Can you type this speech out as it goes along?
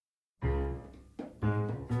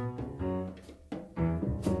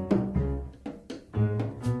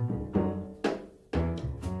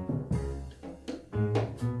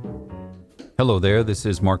Hello there, this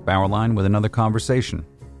is Mark Bauerlein with another conversation.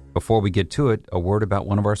 Before we get to it, a word about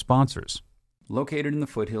one of our sponsors. Located in the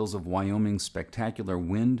foothills of Wyoming's spectacular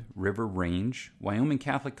Wind River Range, Wyoming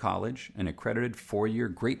Catholic College, an accredited 4-year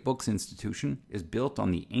Great Books institution, is built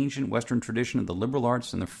on the ancient Western tradition of the liberal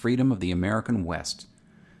arts and the freedom of the American West.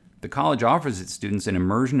 The college offers its students an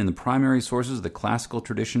immersion in the primary sources of the classical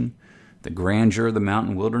tradition, the grandeur of the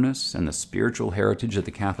mountain wilderness, and the spiritual heritage of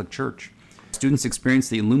the Catholic Church. Students experience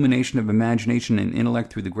the illumination of imagination and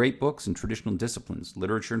intellect through the great books and traditional disciplines,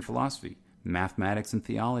 literature and philosophy, mathematics and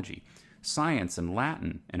theology, science and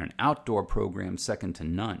Latin, and an outdoor program second to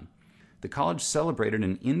none. The college celebrated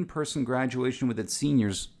an in-person graduation with its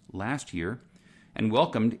seniors last year and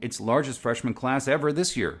welcomed its largest freshman class ever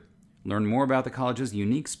this year. Learn more about the college's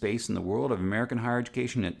unique space in the world of American higher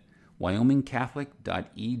education at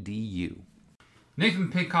wyomingcatholic.edu.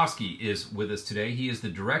 Nathan Pinkoski is with us today. He is the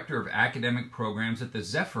Director of Academic Programs at the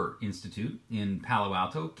Zephyr Institute in Palo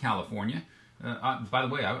Alto, California. By the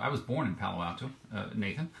way, I was born in Palo Alto,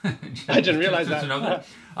 Nathan. I didn't realize that.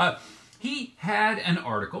 He had an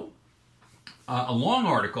article, a long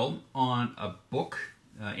article, on a book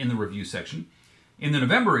in the review section in the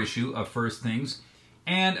November issue of First Things.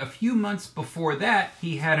 And a few months before that,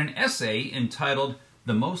 he had an essay entitled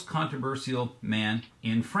The Most Controversial Man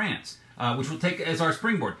in France, which we'll take as our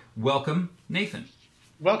springboard. Welcome, Nathan.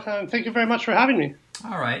 Welcome. Thank you very much for having me.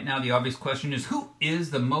 All right. Now, the obvious question is, who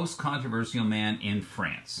is the most controversial man in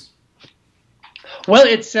France? Well,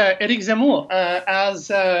 it's Eric Zemmour.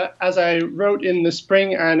 As I wrote in the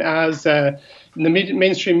spring, and as the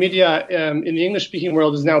mainstream media in the English-speaking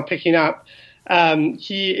world is now picking up,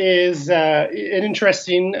 he is an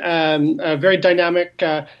interesting, very dynamic,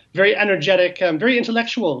 very energetic, very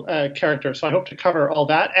intellectual character. So I hope to cover all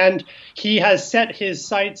that. And he has set his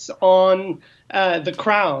sights on the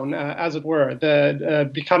crown, as it were, the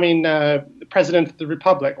becoming president of the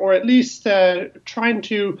republic, or at least trying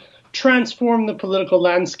to transform the political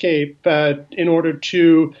landscape in order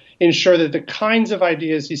to ensure that the kinds of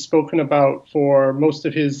ideas he's spoken about for most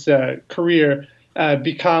of his career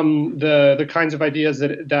become the kinds of ideas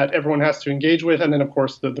that everyone has to engage with, and then, of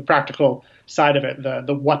course, the practical side of it,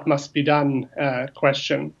 the what must be done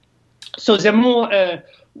question. So Zemmour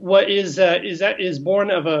is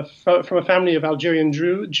born from a family of Algerian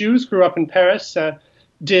Jews, grew up in Paris,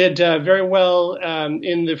 did very well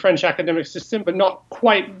in the French academic system, but not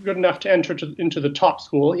quite good enough to enter into the top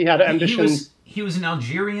school. He had ambitions. He was an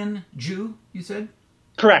Algerian Jew, you said?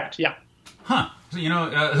 Correct, yeah. Huh. So,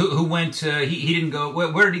 who went, he didn't go,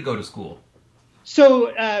 where did he go to school?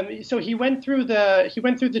 So he went through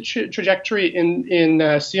the trajectory in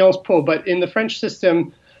Sciences Po, but in the French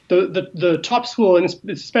system, the top school, and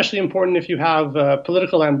it's especially important if you have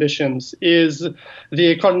political ambitions, is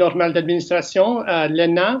the École Normale d'Administration,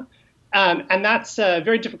 l'ENA, and that's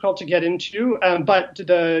very difficult to get into. But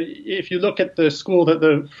if you look at the school that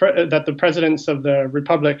the presidents of the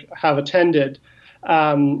Republic have attended,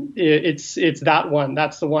 it's that one.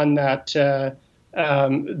 That's the one that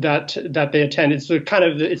they attend. It's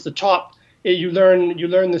the top. You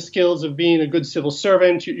learn the skills of being a good civil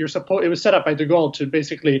servant. It was set up by de Gaulle to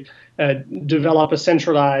basically develop a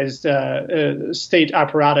centralized state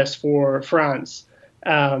apparatus for France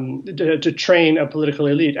to train a political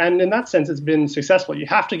elite. And in that sense, it's been successful. You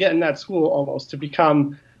have to get in that school almost to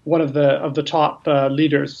become one of the top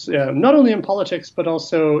leaders, not only in politics but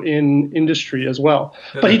also in industry as well.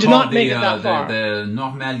 But he did not make it that far. The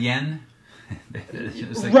Normalienne.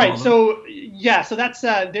 Right. So that's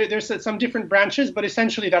there's some different branches, but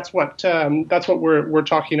essentially that's what we're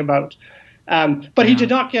talking about. But he did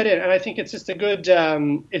not get in, and I think it's just a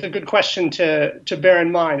good question to bear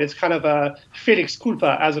in mind. It's kind of a felix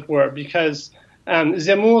culpa, as it were, because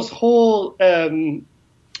Zemmour's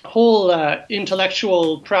whole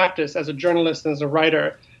intellectual practice as a journalist and as a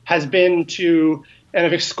writer has been to kind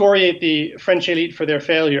of excoriate the French elite for their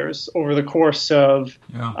failures over the course of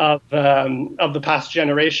the past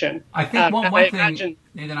generation. I think one thing,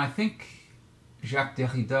 Nathan, I think Jacques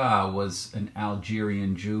Derrida was an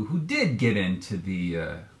Algerian Jew who did get into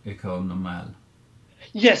the École Normale.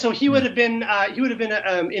 Yeah, so he would have been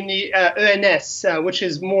in the ENS, which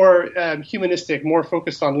is more humanistic, more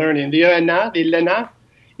focused on learning. The ENA, the LENA,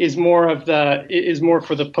 is more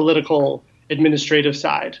for the political administrative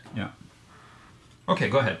side. Yeah. Okay,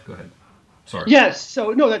 go ahead. Sorry. Yes,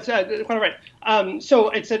 so no, that's quite right. So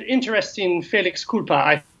it's an interesting felix culpa,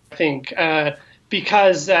 I think,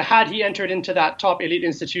 because had he entered into that top elite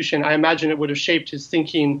institution, I imagine it would have shaped his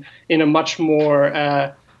thinking in a much more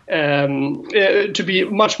to be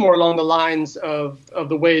much more along the lines of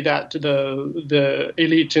the way that the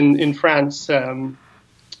elite in France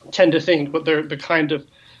tend to think, but they're the kind of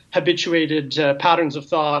habituated patterns of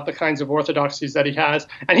thought, the kinds of orthodoxies that he has,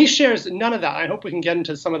 and he shares none of that. I hope we can get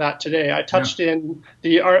into some of that today. I touched on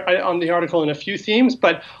the article in a few themes,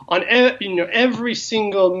 but on every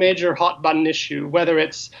single major hot button issue, whether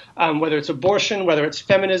it's abortion, whether it's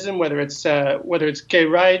feminism, whether it's gay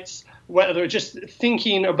rights, whether just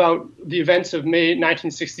thinking about the events of May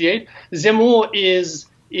 1968, Zemmour is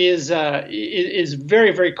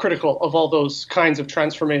very, very critical of all those kinds of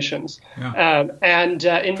transformations. And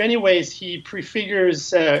in many ways, he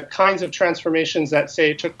prefigures kinds of transformations that,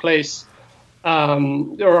 say, took place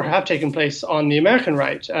or have taken place on the American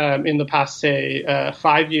right in the past, say,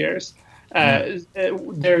 5 years.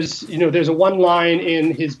 There's a one line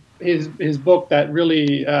in his book that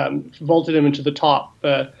really vaulted him into the top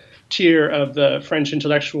tier of the French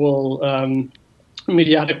intellectual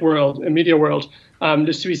media world.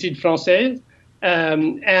 Le Suicide Français.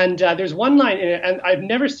 And there's one line in it, and I've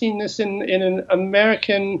never seen this in an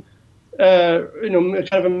American,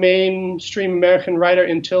 kind of a mainstream American writer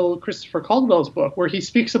until Christopher Caldwell's book, where he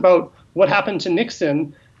speaks about what happened to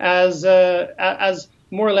Nixon as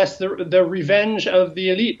more or less the revenge of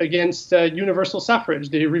the elite against universal suffrage,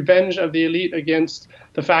 the revenge of the elite against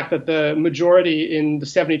the fact that the majority in the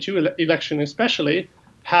 72 election especially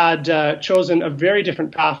had chosen a very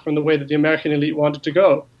different path from the way that the American elite wanted to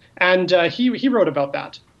go. And he wrote about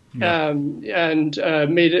that and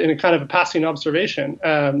made it in a kind of a passing observation.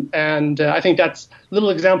 And I think that's little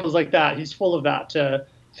examples like that. He's full of that,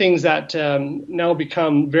 things that now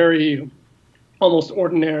become very almost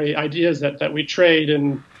ordinary ideas that we trade,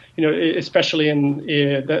 and especially in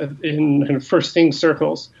kind of first thing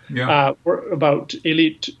circles about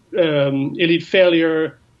elite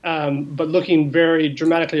failure. But looking very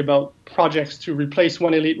dramatically about projects to replace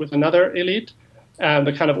one elite with another elite,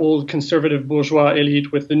 the kind of old conservative bourgeois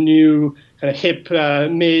elite with the new kind of hip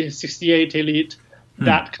May 68 elite,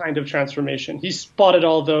 that kind of transformation. He spotted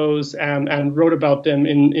all those and wrote about them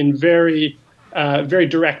in very, very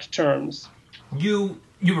direct terms. You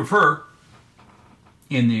refer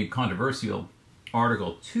in the controversial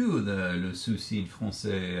article to the Le Suicide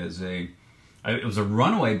Français as it was a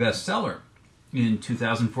runaway bestseller in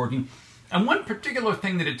 2014. And one particular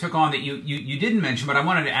thing that it took on that you didn't mention, but I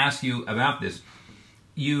wanted to ask you about this.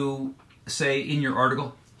 You say in your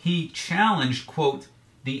article, he challenged, quote,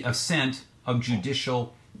 the ascent of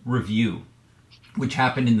judicial review, which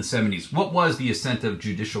happened in the 70s. What was the ascent of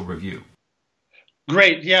judicial review?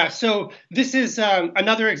 Great, yeah. So this is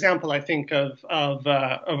another example, I think, of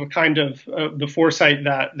a kind of the foresight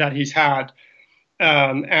that he's had.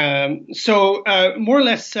 So more or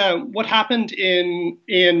less, what happened in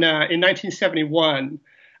 1971,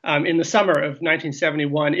 in the summer of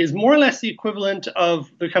 1971, is more or less the equivalent of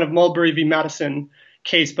the kind of Mulberry v. Madison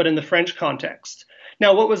case, but in the French context.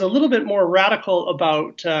 Now, what was a little bit more radical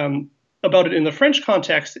about it in the French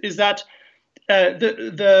context is that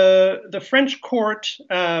the French court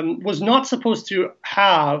was not supposed to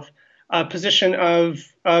have a position of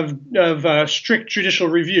strict judicial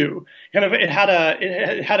review. Kind of,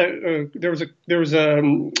 there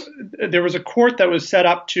was a court that was set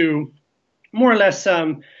up to more or less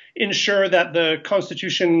ensure that the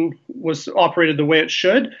Constitution was operated the way it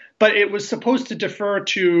should, but it was supposed to defer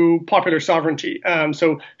to popular sovereignty.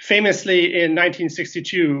 So famously in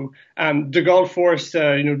 1962, de Gaulle forced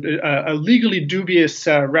a legally dubious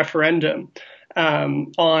referendum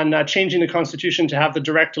on changing the Constitution to have the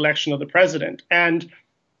direct election of the president. And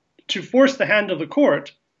to force the hand of the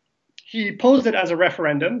court, he posed it as a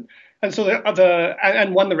referendum, and so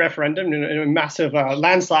and won the referendum in a massive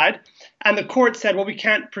landslide. And the court said, well, we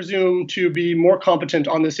can't presume to be more competent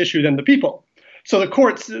on this issue than the people. So the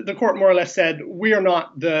court more or less said, we are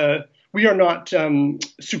not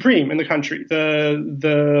supreme in the country.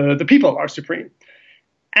 The people are supreme.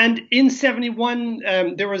 And in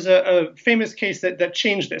 71, there was a famous case that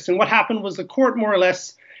changed this. And what happened was the court more or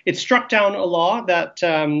less, it struck down a law that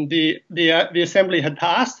the Assembly had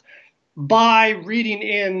passed by reading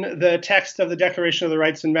in the text of the Declaration of the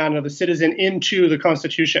Rights of Man and of the Citizen into the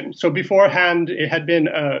Constitution. So beforehand, it had been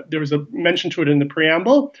there was a mention to it in the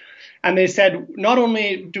preamble. And they said, not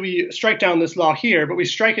only do we strike down this law here, but we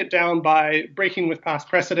strike it down by breaking with past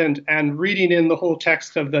precedent and reading in the whole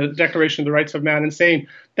text of the Declaration of the Rights of Man and saying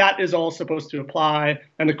that is all supposed to apply,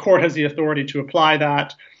 and the court has the authority to apply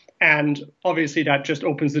that. And obviously that just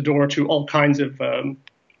opens the door to all kinds of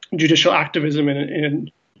judicial activism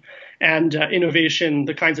and innovation,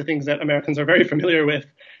 the kinds of things that Americans are very familiar with.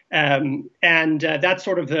 And that's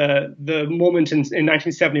sort of the moment in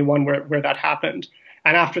 1971 where that happened.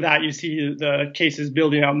 And after that, you see the cases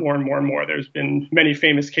building out more and more and more. There's been many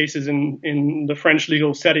famous cases in the French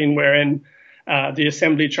legal setting wherein the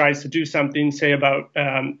assembly tries to do something, say about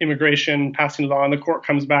immigration, passing law, and the court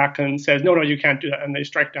comes back and says, no, you can't do that. And they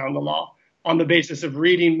strike down the law on the basis of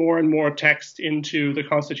reading more and more text into the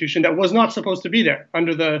Constitution that was not supposed to be there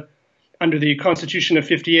under the Constitution of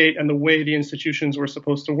 58 and the way the institutions were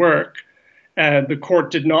supposed to work. The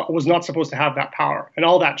court was not supposed to have that power, and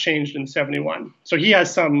all that changed in 71. So he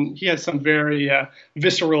has some very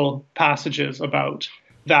visceral passages about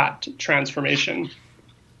that transformation.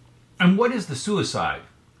 And what is the suicide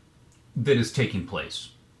that is taking place?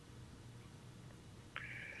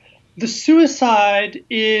 The suicide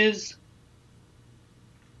is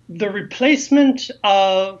the replacement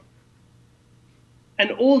of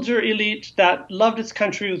an older elite that loved its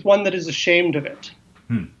country with one that is ashamed of it.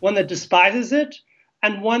 One that despises it,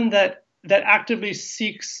 and one that actively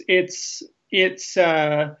seeks its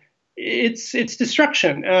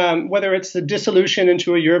destruction. Whether it's the dissolution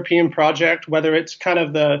into a European project, whether it's kind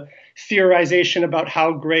of the theorization about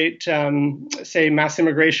how great, say, mass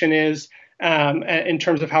immigration is in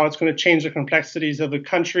terms of how it's going to change the complexities of the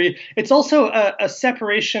country. It's also a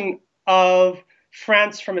separation of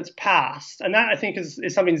France from its past. And that, I think, is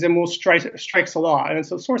something Zemmour strikes a lot. And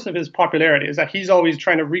it's a source of his popularity, is that he's always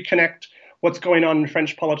trying to reconnect what's going on in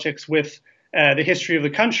French politics with the history of the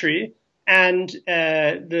country and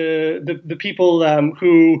the people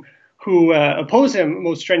who oppose him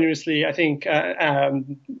most strenuously, I think,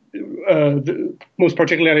 most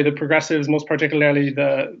particularly the progressives, most particularly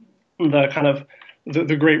the kind of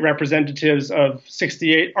the great representatives of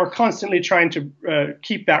 68 are constantly trying to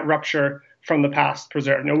keep that rupture from the past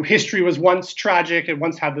preserved. History was once tragic, it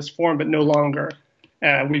once had this form, but no longer.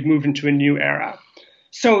 We've moved into a new era.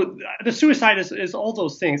 So the suicide is all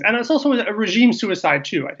those things. And it's also a regime suicide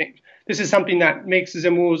too, I think. This is something that makes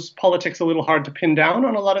Zemmour's politics a little hard to pin down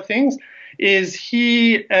on a lot of things, is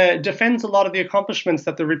he defends a lot of the accomplishments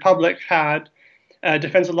that the Republic had,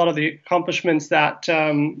 defends a lot of the accomplishments that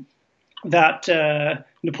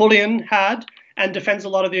Napoleon had, and defends a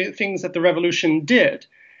lot of the things that the revolution did.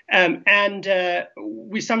 And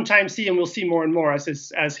we sometimes see, and we'll see more and more as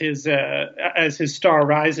his star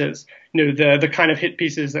rises, the kind of hit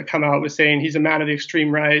pieces that come out with saying he's a man of the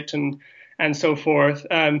extreme right and so forth.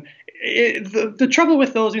 The trouble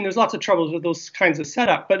with those, there's lots of troubles with those kinds of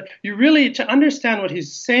setup, but you really, to understand what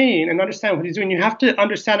he's saying and understand what he's doing, you have to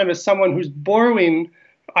understand him as someone who's borrowing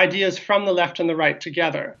ideas from the left and the right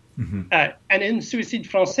together. Mm-hmm. And in Suicide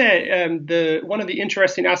Français, one of the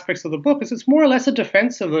interesting aspects of the book is it's more or less a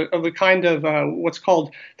defense of a kind of what's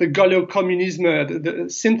called the Gallo-communisme, the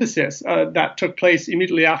synthesis that took place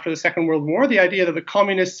immediately after the Second World War, the idea that the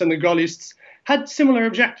communists and the Gaullists had similar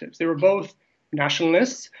objectives. They were both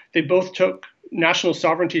nationalists, they both took national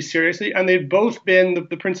sovereignty seriously, and they've both been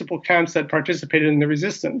the principal camps that participated in the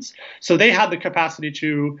resistance. So they had the capacity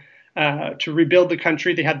to rebuild the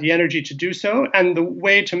country. They had the energy to do so. And the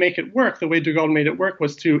way to make it work, the way de Gaulle made it work,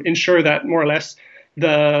 was to ensure that more or less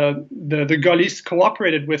the Gaullists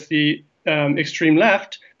cooperated with the extreme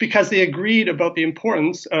left because they agreed about the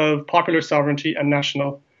importance of popular sovereignty and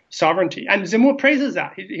national sovereignty. And Zemmour praises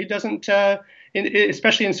that. He doesn't,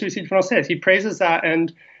 especially in Suicide Français, he praises that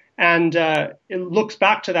and it looks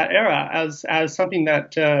back to that era as something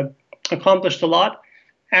that accomplished a lot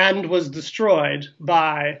and was destroyed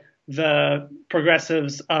by the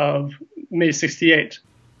progressives of May 68.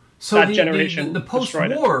 So that generation, the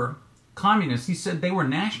post-war communists, he said they were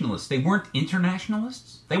nationalists. They weren't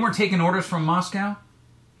internationalists? They weren't taking orders from Moscow?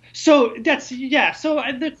 So that's, yeah. So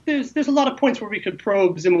there's a lot of points where we could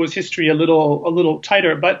probe Zemmour's history a little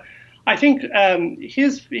tighter. But I think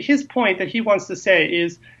his point that he wants to say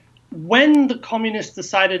is, when the communists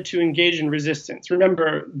decided to engage in resistance,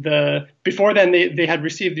 remember before then they had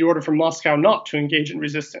received the order from Moscow not to engage in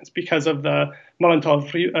resistance because of the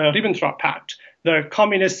Molotov-Ribbentrop Pact. The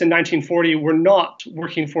communists in 1940 were not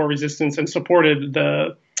working for resistance and supported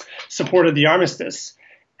the armistice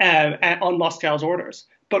on Moscow's orders.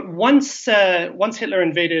 But once Hitler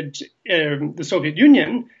invaded the Soviet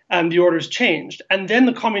Union, the orders changed. And then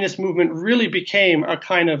the communist movement really became a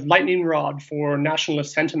kind of lightning rod for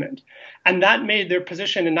nationalist sentiment. And that made their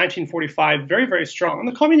position in 1945 very, very strong. And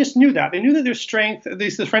the communists knew that. They knew that their strength, at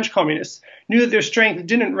least the French communists, knew that their strength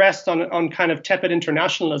didn't rest on kind of tepid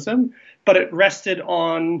internationalism, but it rested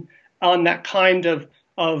on that kind of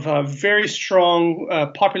very strong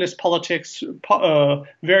populist politics,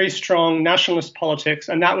 very strong nationalist politics,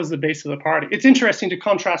 and that was the base of the party. It's interesting to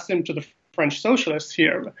contrast him to the French socialists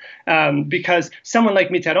here, because someone like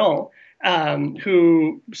Mitterrand,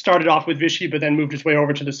 who started off with Vichy but then moved his way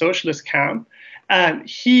over to the socialist camp,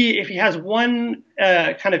 If he has one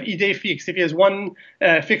kind of idée fixe, if he has one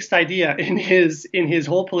fixed idea in his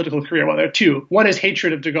whole political career, well, there are two. One is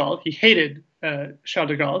hatred of de Gaulle. He hated Charles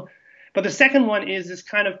de Gaulle. But the second one is this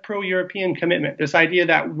kind of pro-European commitment, this idea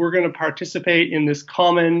that we're going to participate in this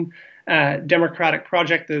common democratic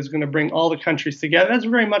project that is going to bring all the countries together. That's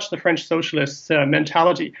very much the French socialist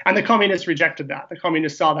mentality. And the communists rejected that. The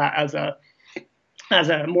communists saw that as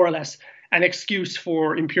a more or less an excuse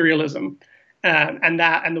for imperialism. And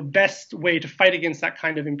the best way to fight against that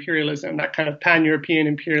kind of imperialism, that kind of pan-European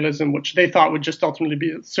imperialism, which they thought would just ultimately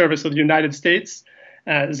be at the service of the United States.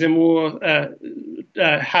 Zemmour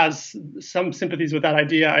has some sympathies with that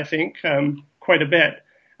idea, I think, quite a bit.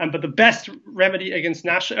 But the best remedy against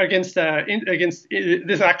that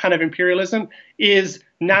kind of imperialism is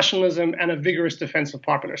nationalism and a vigorous defense of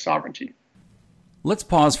popular sovereignty. Let's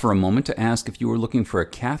pause for a moment to ask if you were looking for a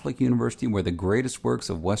Catholic university where the greatest works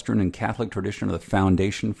of Western and Catholic tradition are the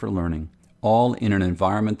foundation for learning, all in an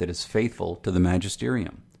environment that is faithful to the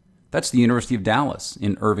magisterium. That's the University of Dallas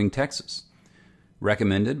in Irving, Texas.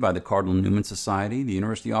 Recommended by the Cardinal Newman Society, the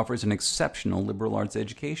university offers an exceptional liberal arts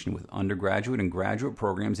education with undergraduate and graduate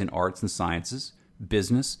programs in arts and sciences,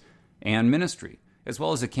 business, and ministry, as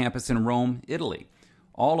well as a campus in Rome, Italy,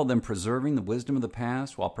 all of them preserving the wisdom of the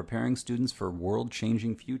past while preparing students for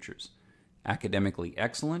world-changing futures. Academically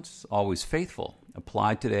excellent, always faithful.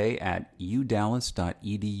 Apply today at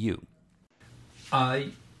udallas.edu.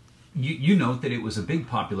 You note that it was a big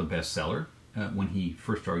popular bestseller when he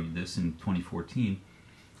first argued this in 2014.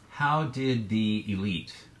 How did the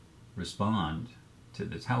elite respond to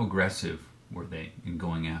this? How aggressive were they in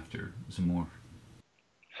going after Zemmour?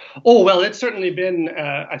 Oh, well, it's certainly been,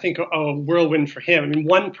 I think, a whirlwind for him. I mean,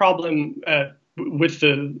 one problem with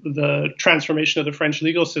the transformation of the French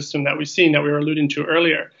legal system that we've seen, that we were alluding to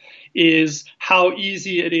earlier, is how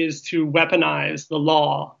easy it is to weaponize the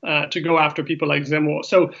law to go after people like Zemmour.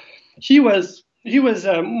 So he was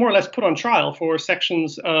more or less put on trial for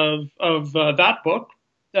sections of that book.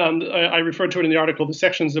 I referred to it in the article, the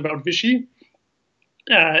sections about Vichy.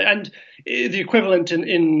 And the equivalent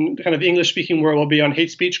in kind of the English-speaking world will be on hate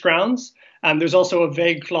speech grounds. There's also a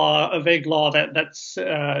vague law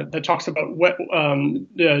that talks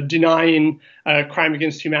about denying crime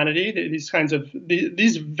against humanity.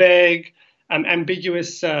 These vague,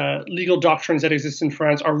 ambiguous legal doctrines that exist in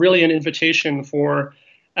France are really an invitation for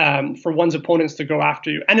one's opponents to go after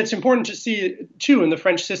you. And it's important to see, too, in the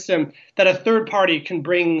French system that a third party can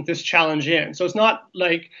bring this challenge in. So it's not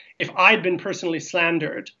like if I'd been personally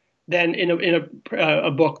slandered, then in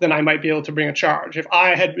a book, then I might be able to bring a charge. If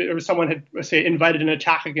I had, or someone had, say, invited an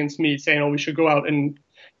attack against me, saying, "Oh, we should go out and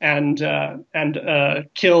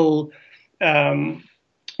kill Nathan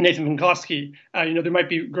Pinkoski," there might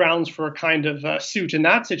be grounds for a kind of suit in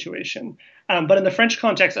that situation. But in the French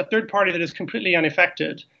context, a third party that is completely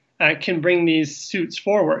unaffected can bring these suits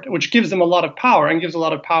forward, which gives them a lot of power, and gives a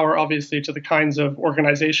lot of power, obviously, to the kinds of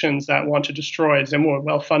organizations that want to destroy Zemmour.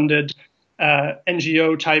 Well-funded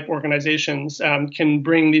NGO-type organizations can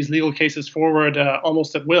bring these legal cases forward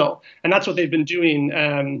almost at will, and that's what they've been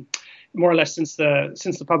doing more or less since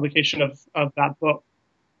the publication of that book.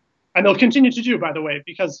 And they'll continue to do, by the way,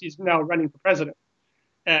 because he's now running for president.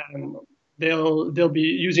 They'll be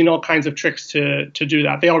using all kinds of tricks to do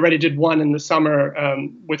that. They already did one in the summer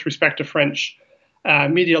with respect to French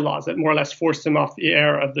media laws that more or less forced him off the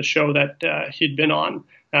air of the show that he'd been on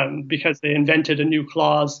because they invented a new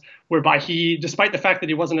clause whereby he, despite the fact that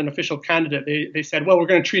he wasn't an official candidate, they said, well, we're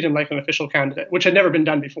going to treat him like an official candidate, which had never been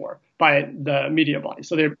done before by the media body.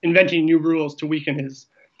 So they're inventing new rules to weaken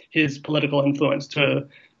his political influence, to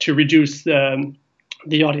reduce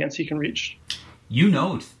the audience he can reach. You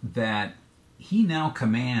note that he now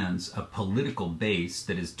commands a political base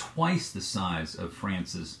that is twice the size of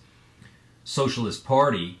France's Socialist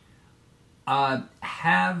Party.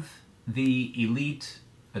 Have the elite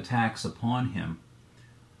attacks upon him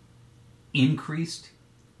increased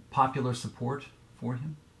popular support for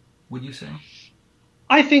him, would you say?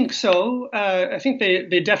 I think so. I think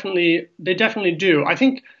they definitely do. I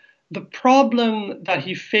think the problem that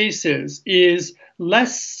he faces is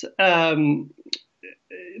less.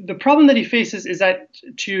 The problem that he faces is that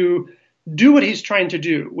to do what he's trying to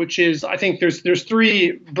do, which is, I think there's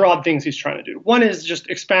three broad things he's trying to do. One is just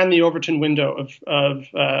expand the Overton window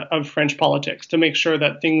of French politics to make sure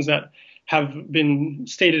that things that have been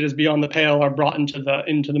stated as beyond the pale are brought into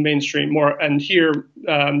the mainstream more. And here,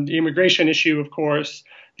 the immigration issue, of course,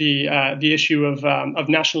 the issue of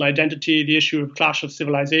national identity, the issue of clash of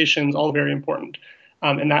civilizations, all very important.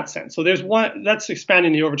 In that sense. So there's one, that's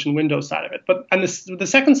expanding the Overton window side of it. And the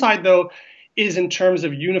second side, though, is in terms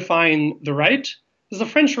of unifying the right. Because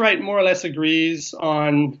the French right more or less agrees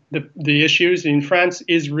on the issues. I mean, France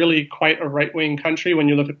is really quite a right-wing country when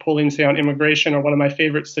you look at polling, say, on immigration, or one of my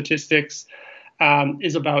favorite statistics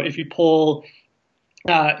is about if you poll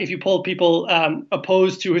people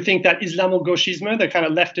opposed to who think that Islamo-gauchisme, the kind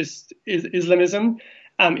of leftist Islamism,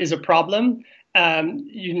 is a problem.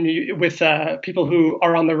 With people who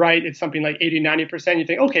are on the right, it's something like 80, 90%. You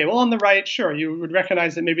think, okay, well, on the right, sure, you would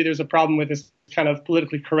recognize that maybe there's a problem with this kind of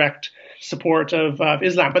politically correct support of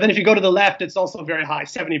Islam. But then if you go to the left, it's also very high,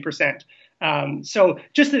 70%.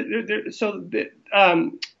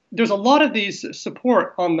 There's a lot of these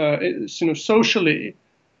support on the, socially,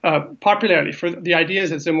 popularly for the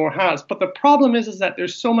ideas that Zemmour has. But the problem is that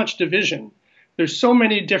there's so much division. There's so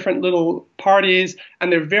many different little parties, and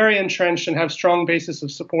they're very entrenched and have strong basis of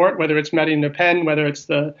support, whether it's Marine Le Pen, whether it's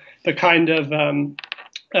the kind of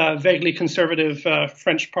vaguely conservative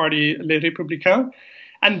French party, Les Républicains.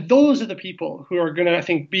 And those are the people who are going to, I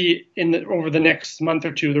think, be over the next month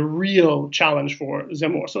or two, the real challenge for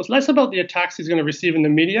Zemmour. So it's less about the attacks he's going to receive in the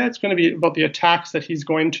media. It's going to be about the attacks that he's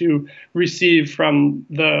going to receive from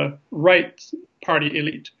the right party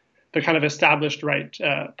elite, the kind of established right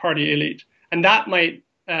party elite. And that might,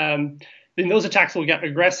 then those attacks will get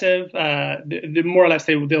aggressive. More or less,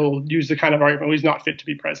 they'll use the kind of argument, well, he's not fit to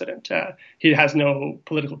be president. He has no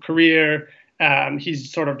political career.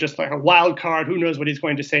 He's sort of just like a wild card. Who knows what he's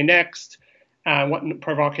going to say next, what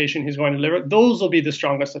provocation he's going to deliver. Those will be the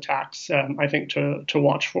strongest attacks, I think, to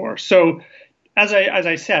watch for. So as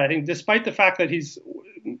I said, I think despite the fact that he's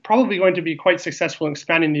probably going to be quite successful in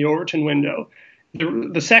expanding the Overton window,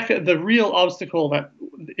 the real obstacle that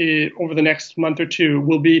over the next month or two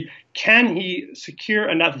will be, can he secure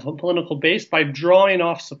enough of a political base by drawing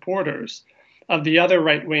off supporters of the other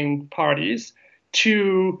right-wing parties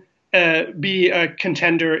to be a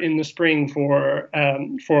contender in the spring for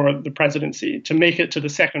the presidency, to make it to the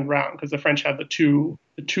second round, because the French have the two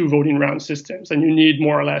voting round systems, and you need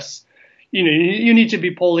more or less, you need to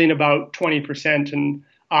be polling about 20% and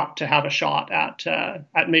up to have a shot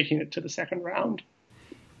at making it to the second round.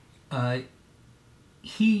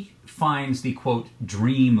 He finds the, quote,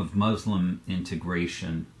 dream of Muslim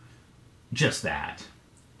integration just that,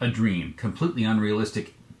 a dream, completely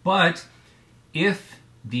unrealistic. But if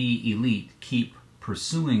the elite keep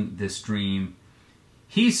pursuing this dream,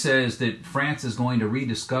 he says that France is going to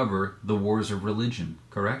rediscover the wars of religion,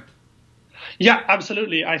 correct? Yeah,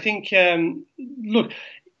 absolutely. I think,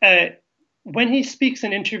 when he speaks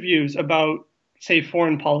in interviews about, say,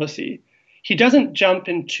 foreign policy, he doesn't jump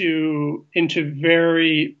into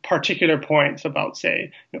very particular points about,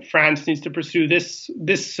 say, France needs to pursue this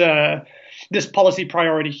policy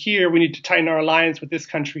priority here. We need to tighten our alliance with this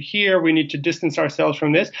country here. We need to distance ourselves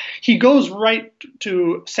from this. He goes right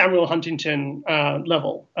to Samuel Huntington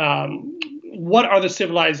level. What are the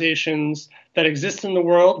civilizations that exist in the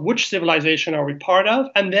world? Which civilization are we part of?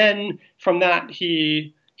 And then from that,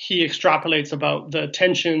 he extrapolates about the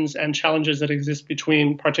tensions and challenges that exist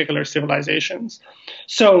between particular civilizations.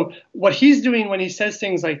 So what he's doing when he says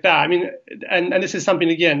things like that, I mean, and this is something,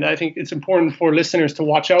 again, that I think it's important for listeners to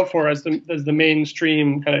watch out for as the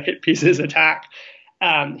mainstream kind of hit pieces attack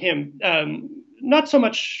him. Not so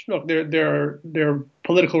much, look, there are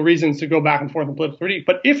political reasons to go back and forth in political critique,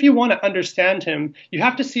 but if you want to understand him, you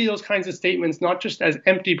have to see those kinds of statements not just as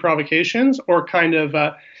empty provocations or kind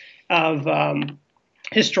of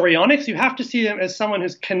histrionics. You have to see them as someone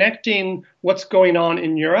who's connecting what's going on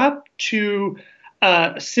in Europe to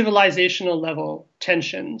civilizational level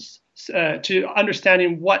tensions, to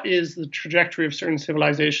understanding what is the trajectory of certain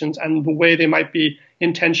civilizations and the way they might be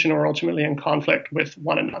in tension or ultimately in conflict with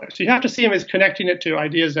one another. So you have to see him as connecting it to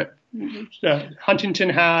ideas that Huntington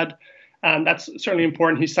had. That's certainly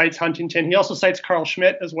important. He cites Huntington. He also cites Carl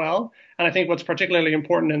Schmitt as well. And I think what's particularly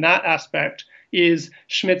important in that aspect is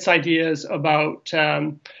Schmitt's ideas about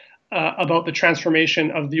the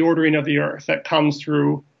transformation of the ordering of the earth that comes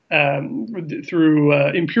through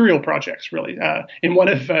imperial projects, really. In one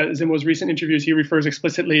of Zemmour's recent interviews, he refers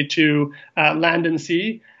explicitly to Land and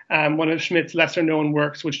Sea, one of Schmitt's lesser-known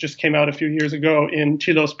works, which just came out a few years ago in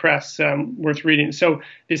Tilos Press, worth reading. So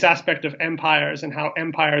this aspect of empires and how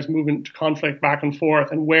empires move into conflict back and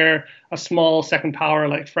forth, and where a small second power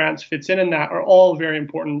like France fits in that, are all very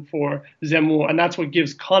important for Zemmour. And that's what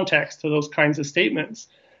gives context to those kinds of statements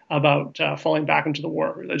about falling back into the war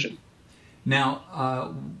of religion.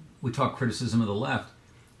 Now, we talk criticism of the left.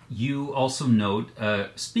 You also note a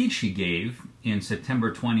speech he gave in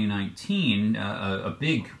September 2019, a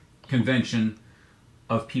big convention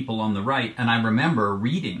of people on the right. And I remember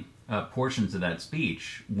reading portions of that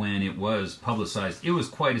speech when it was publicized. It was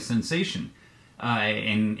quite a sensation.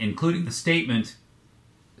 including the statement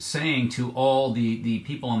saying to all the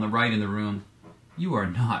people on the right in the room, "You are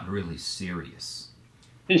not really serious."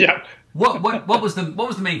 Yeah. What was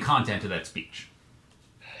the main content of that speech?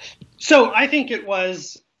 So I think it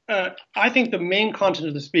was. I think the main content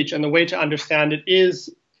of the speech and the way to understand it is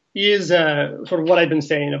sort of what I've been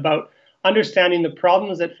saying about understanding the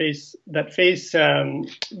problems that face the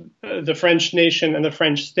French nation and the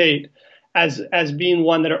French state as being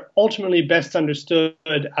one that are ultimately best understood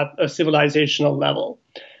at a civilizational level,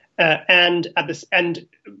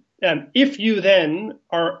 if you then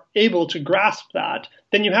are able to grasp that,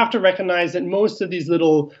 then you have to recognize that most of these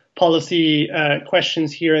little policy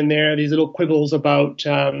questions here and there, these little quibbles about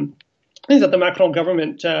things that the Macron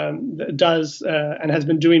government does and has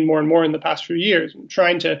been doing more and more in the past few years,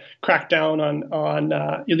 trying to crack down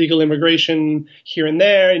on illegal immigration here and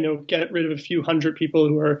there, get rid of a few hundred people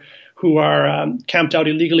who are camped out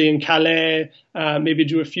illegally in Calais, maybe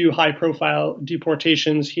do a few high-profile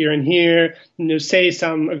deportations here and here, say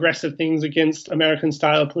some aggressive things against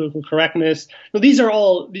American-style political correctness. These are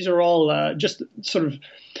all just sort of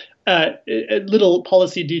little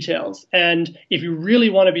policy details. And if you really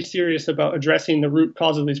want to be serious about addressing the root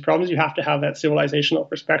cause of these problems, you have to have that civilizational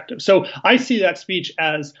perspective. So I see that speech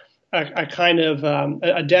as a kind of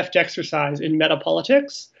a deft exercise in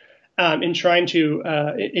metapolitics, in trying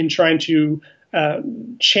to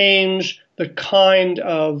change the kind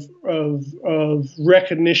of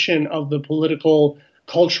recognition of the political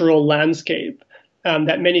cultural landscape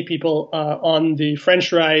that many people on the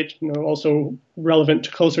French right, also relevant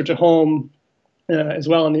to closer to home as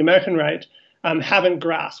well on the American right, haven't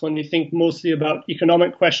grasped when they think mostly about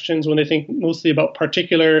economic questions, when they think mostly about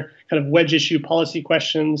particular kind of wedge issue policy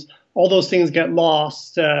questions. All those things get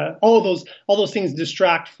lost. All those things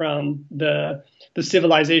distract from the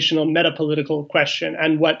civilizational metapolitical question.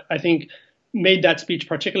 And what I think made that speech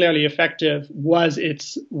particularly effective was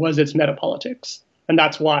its metapolitics, and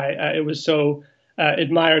that's why it was so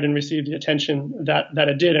admired and received the attention that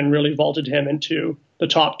it did, and really vaulted him into the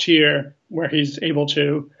top tier where he's able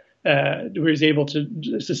to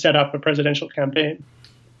set up a presidential campaign.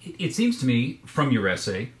 It seems to me from your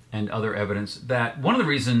essay and other evidence that one of the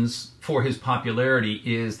reasons for his popularity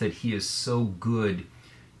is that he is so good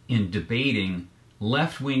in debating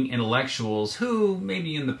left-wing intellectuals who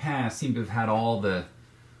maybe in the past seem to have had all the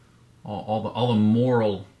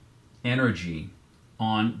moral energy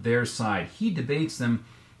on their side. He debates them,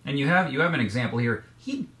 and you have an example here.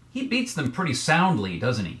 He beats them pretty soundly,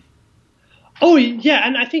 doesn't he? Oh yeah,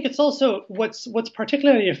 and I think it's also what's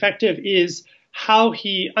particularly effective is how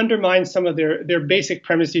he undermines some of their basic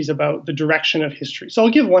premises about the direction of history. So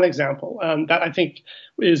I'll give one example that I think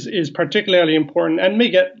is particularly important and may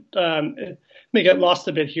get lost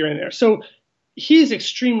a bit here and there. So he's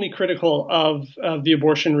extremely critical of the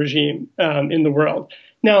abortion regime in the world.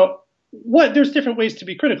 Now, there's different ways to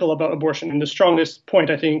be critical about abortion, and the strongest point,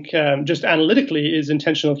 I think, just analytically, is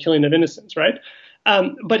intentional killing of innocents, right?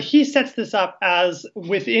 But he sets this up as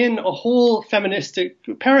within a whole feminist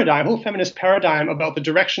paradigm about the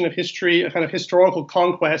direction of history, a kind of historical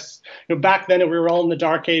conquest. Back then we were all in the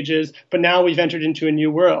Dark Ages, but now we've entered into a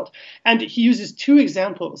new world. And he uses two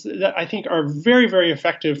examples that I think are very, very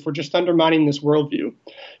effective for just undermining this worldview.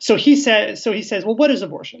 So he says, well, what is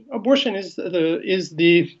abortion? Abortion is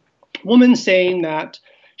the woman saying that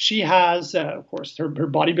she has, of course, her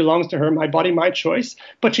body belongs to her, my body, my choice.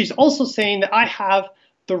 But she's also saying that I have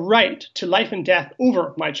the right to life and death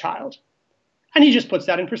over my child. And he just puts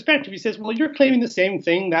that in perspective. He says, well, you're claiming the same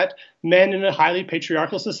thing that men in a highly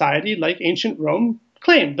patriarchal society like ancient Rome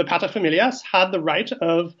claimed. The paterfamilias had the right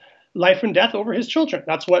of life and death over his children.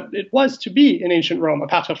 That's what it was to be in ancient Rome, a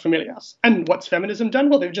paterfamilias. And what's feminism done?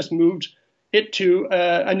 Well, they've just moved it to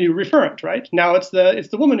a new referent, right? Now it's the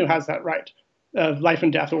woman who has that right of life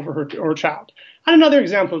and death over her child. And another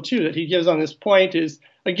example, too, that he gives on this point is,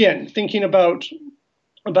 again, thinking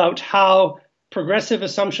about how progressive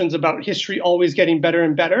assumptions about history always getting better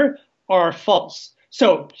and better are false.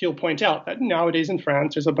 So he'll point out that nowadays in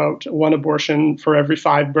France, there's about one abortion for every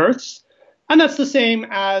 5 births. And that's the same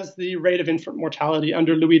as the rate of infant mortality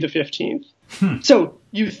under Louis XV. So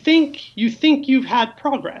you think you've had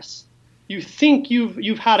progress. You think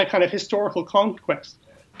you've had a kind of historical conquest.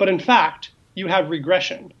 But in fact, you have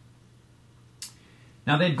regression.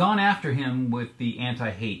 Now, they've gone after him with the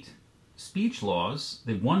anti-hate speech laws.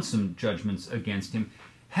 They've won some judgments against him.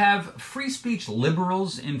 Have free speech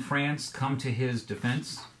liberals in France come to his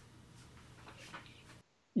defense?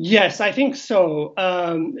 Yes, I think so.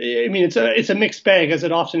 I mean, it's a mixed bag, as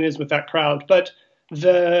it often is with that crowd. But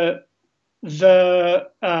the the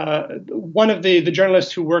one of the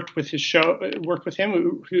journalists who worked with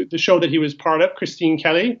him, the show that he was part of, Christine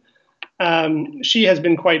Kelly, she has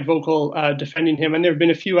been quite vocal defending him, and there have been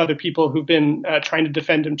a few other people who've been trying to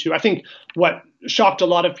defend him too. I think what shocked a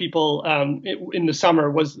lot of people in the summer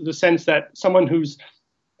was the sense that someone who's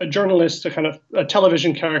a journalist, a kind of a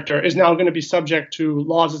television character, is now going to be subject to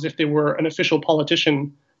laws as if they were an official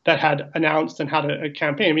politician that had announced and had a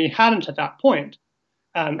campaign. I mean, he hadn't at that point.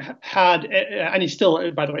 And he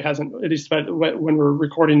still, by the way, hasn't, at least when we're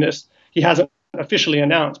recording this, he hasn't officially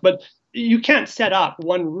announced. But you can't set up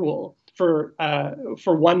one rule for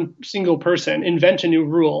one single person, invent a new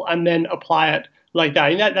rule, and then apply it like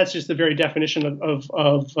that. And that's just the very definition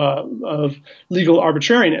of legal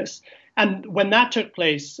arbitrariness. And when that took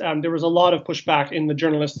place, there was a lot of pushback in the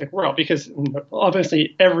journalistic world, because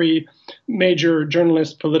obviously every major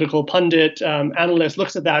journalist, political pundit, analyst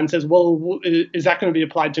looks at that and says, well, is that going to be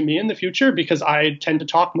applied to me in the future? Because I tend to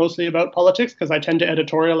talk mostly about politics, because I tend to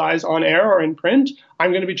editorialize on air or in print.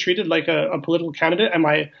 I'm going to be treated like a political candidate, and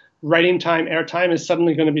my writing time, airtime is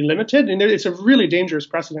suddenly going to be limited. And it's a really dangerous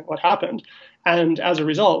precedent what happened. And as a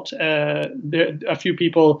result, a few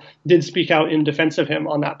people did speak out in defense of him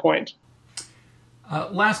on that point.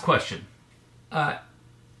 Last question.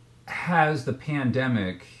 Has the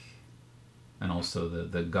pandemic and also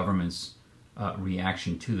the government's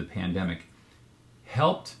reaction to the pandemic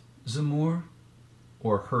helped Zemmour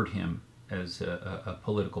or hurt him as a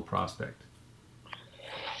political prospect?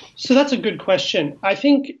 So that's a good question. I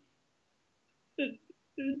think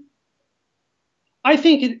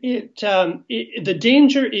the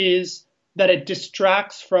danger is that it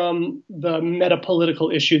distracts from the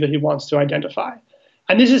metapolitical issue that he wants to identify.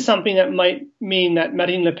 And this is something that might mean that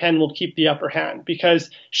Marine Le Pen will keep the upper hand, because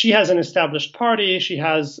she has an established party. She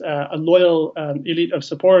has a loyal elite of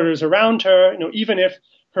supporters around her. Even if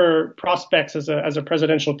her prospects as a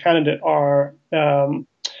presidential candidate are,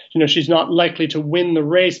 she's not likely to win the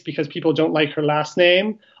race because people don't like her last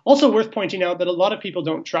name. Also worth pointing out that a lot of people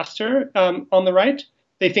don't trust her on the right.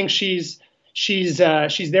 They think she's there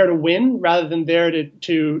to win rather than there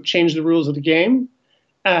to change the rules of the game.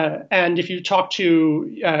 And if you talk to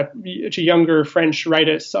younger French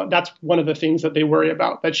rightists, that's one of the things that they worry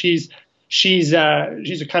about, that she's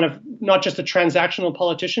a kind of not just a transactional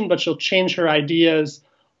politician, but she'll change her ideas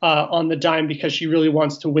on the dime because she really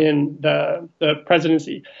wants to win the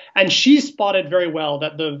presidency. And she spotted very well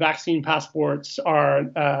that the vaccine passports are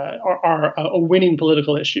a winning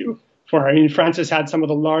political issue for her. I mean, France has had some of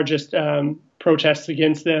the largest protests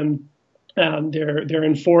against them. They're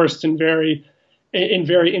enforced in very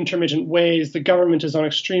intermittent ways. The government is on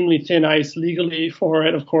extremely thin ice legally for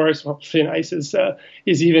it, of course. Well, thin ice is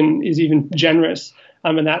even generous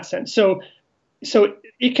in that sense. So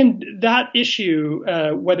it can, that issue,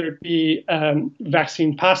 whether it be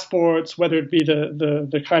vaccine passports, whether it be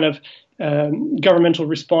the kind of governmental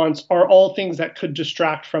response, are all things that could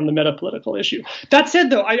distract from the metapolitical issue. That said,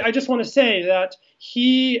 though, I just want to say that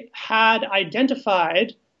he had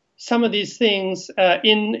identified some of these things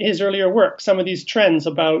in his earlier work, some of these trends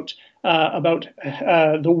about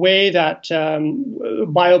the way that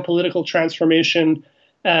biopolitical transformation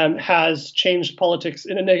has changed politics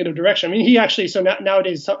in a negative direction. I mean, he actually,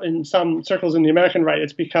 nowadays in some circles in the American right,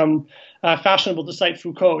 it's become fashionable to cite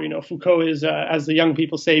Foucault. Foucault is, as the young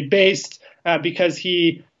people say, based because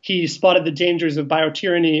he spotted the dangers of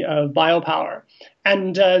biotyranny, of biopower.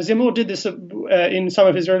 And Zemmour did this in some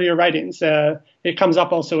of his earlier writings. It comes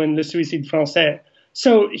up also in Le Suicide Français.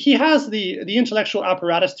 So he has the intellectual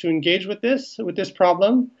apparatus to engage with this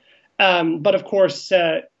problem. But of course,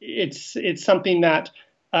 it's something that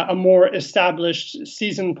a more established,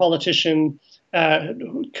 seasoned politician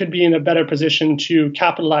could be in a better position to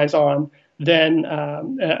capitalize on than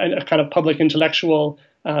a kind of public intellectual,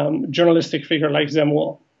 journalistic figure like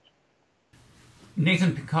Zemmour.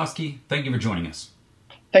 Nathan Pinkoski, thank you for joining us.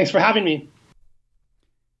 Thanks for having me.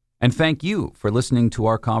 And thank you for listening to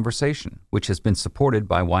our conversation, which has been supported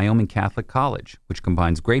by Wyoming Catholic College, which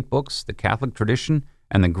combines great books, the Catholic tradition,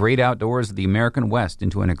 and the great outdoors of the American West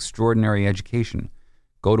into an extraordinary education.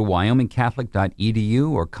 Go to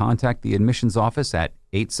wyomingcatholic.edu or contact the admissions office at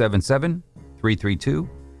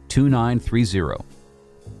 877-332-2930.